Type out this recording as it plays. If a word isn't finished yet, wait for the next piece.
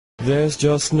There's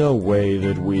just no way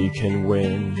that we can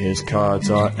win. His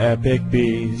cards are epic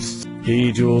beasts.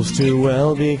 He duels too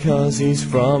well because he's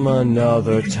from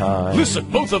another time. Listen,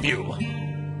 both of you!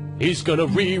 He's gonna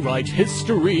rewrite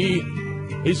history.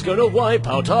 He's gonna wipe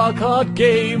out our card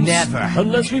games. Never.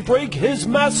 Unless we break his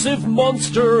massive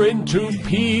monster into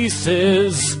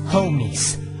pieces.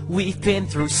 Homies, we've been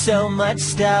through so much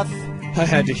stuff. I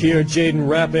had to hear Jaden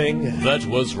rapping. That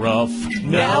was rough.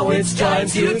 Now it's time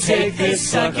to take this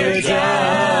sucker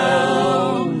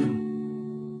down.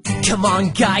 Come on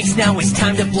guys, now it's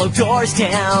time to blow doors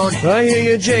down. I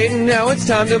hear you, Jaden, now it's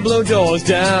time to blow doors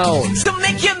down. So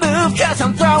make your move, cause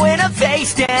I'm throwing a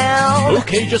face down.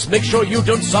 Okay, just make sure you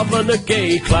don't summon a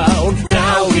gay clown.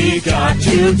 Now we got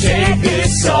to take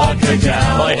this sucker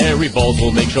down. My hairy balls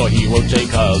will make sure he won't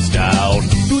take us down.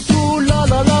 La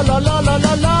la la la la la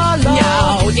la la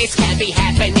la. No, this can't be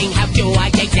happening, how do I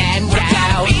take them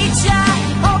down? Beat ya,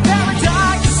 oh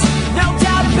paradox, no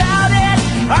doubt about it,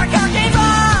 our card game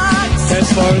box.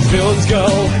 As far as villains go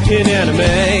in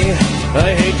anime,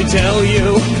 I hate to tell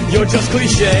you, you're just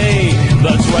cliche.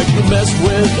 That's right, you messed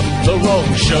with the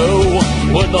wrong show.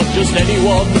 We're not just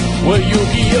anyone, we're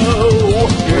Yu-Gi-Oh!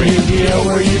 We're Yu-Gi-Oh!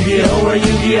 We're Yu-Gi-Oh! We're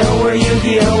Yu-Gi-Oh! We're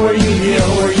Yu-Gi-Oh! We're Yu-Gi-Oh!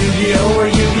 We're Yu-Gi-Oh! We're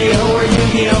Yu-Gi-Oh! We're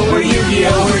Yu-Gi-Oh! We're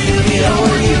Yu-Gi-Oh! We're Yu-Gi-Oh! We're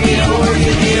Yu-Gi-Oh! We're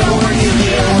Yu-Gi-Oh! We're Yu-Gi-Oh! We're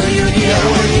Yu-Gi-Oh!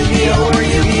 We're Yu-Gi-Oh! We're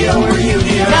Yu-Gi-Oh! We're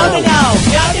Yu-Gi-Oh! No, no, no,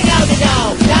 no, no, no, no,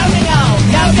 no, no,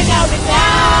 no, no, no, no.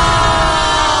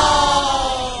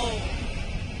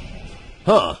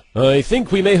 Huh, I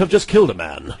think we may have just killed a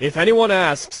man. If anyone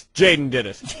asks, Jaden did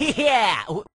it. Yeah.